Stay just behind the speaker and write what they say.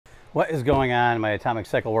What is going on, my atomic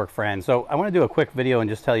cycle work friends? So I want to do a quick video and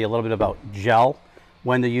just tell you a little bit about gel,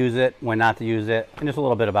 when to use it, when not to use it, and just a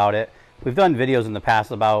little bit about it. We've done videos in the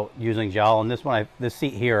past about using gel, and this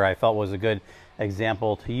seat here I felt was a good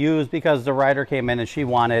example to use because the rider came in and she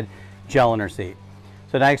wanted gel in her seat.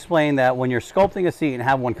 So I explained that when you're sculpting a seat and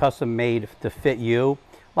have one custom made to fit you,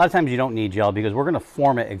 a lot of times you don't need gel because we're going to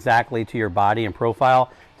form it exactly to your body and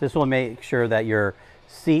profile. This will make sure that your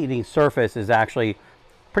seating surface is actually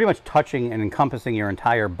pretty much touching and encompassing your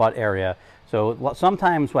entire butt area. So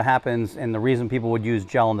sometimes what happens, and the reason people would use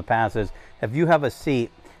gel in the past, is if you have a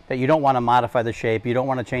seat that you don't want to modify the shape, you don't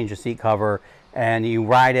want to change the seat cover, and you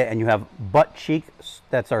ride it and you have butt cheeks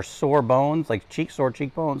that are sore bones, like sore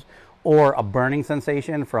cheekbones, or a burning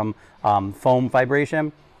sensation from foam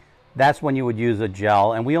vibration, that's when you would use a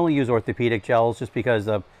gel. And we only use orthopedic gels just because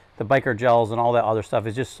the biker gels and all that other stuff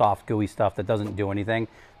is just soft, gooey stuff that doesn't do anything.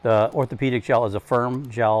 The orthopedic gel is a firm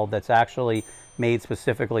gel that's actually made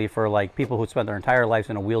specifically for like people who spend their entire lives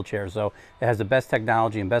in a wheelchair. So it has the best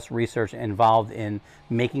technology and best research involved in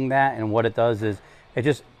making that. And what it does is it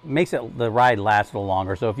just makes the ride last a little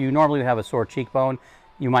longer. So if you normally have a sore cheekbone,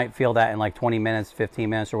 you might feel that in like 20 minutes, 15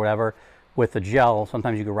 minutes or whatever. With the gel,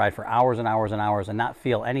 sometimes you could ride for hours and hours and hours and not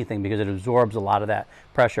feel anything because it absorbs a lot of that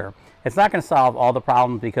pressure. It's not going to solve all the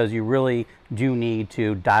problems because you really do need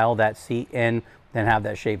to dial that seat in and have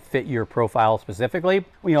that shape fit your profile specifically.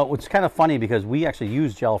 You know, it's kind of funny because we actually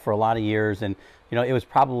used gel for a lot of years, and you know, it was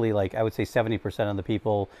probably like, I would say 70% of the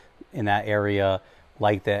people in that area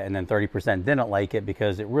liked it, and then 30% didn't like it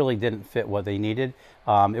because it really didn't fit what they needed.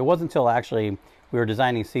 It wasn't until actually we were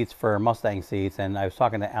designing seats for Mustang seats, and I was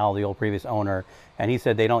talking to Al, the old previous owner, and he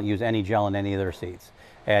said they don't use any gel in any of their seats.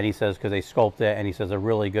 And he says because they sculpt it, and he says a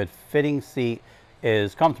really good fitting seat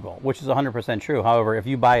is comfortable, which is 100% true. However, if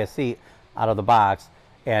you buy a seat out of the box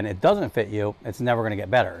and it doesn't fit you, it's never going to get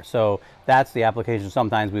better. So that's the application.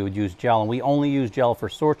 Sometimes we would use gel, and we only use gel for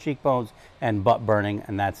sore cheekbones and butt burning,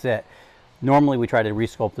 and that's it. Normally we try to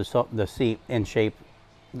resculpt the seat in shape,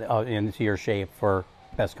 into your shape for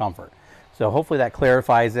best comfort. So hopefully that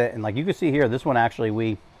clarifies it. And like you can see here, this one actually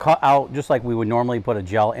we cut out just like we would normally put a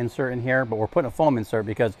gel insert in here, but we're putting a foam insert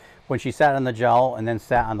because when she sat on the gel and then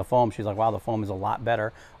sat on the foam, she's like, wow, the foam is a lot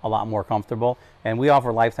better, a lot more comfortable. And we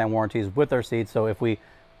offer lifetime warranties with our seats. So if we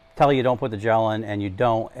tell you don't put the gel in and you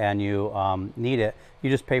don't, and you need it, you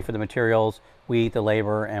just pay for the materials, we eat the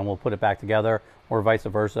labor, and we'll put it back together, or vice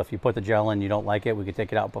versa. If you put the gel in, you don't like it, we could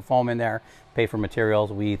take it out, put foam in there, pay for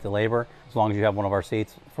materials, we eat the labor, as long as you have one of our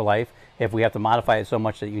seats for life. If we have to modify it so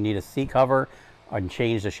much that you need a seat cover and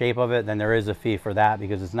change the shape of it, then there is a fee for that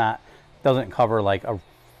because it's not, doesn't cover like a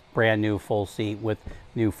brand new full seat with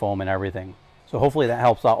new foam and everything. So hopefully that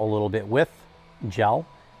helps out a little bit with gel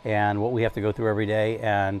and what we have to go through every day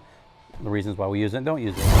and the reasons why we use it and don't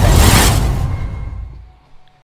use it.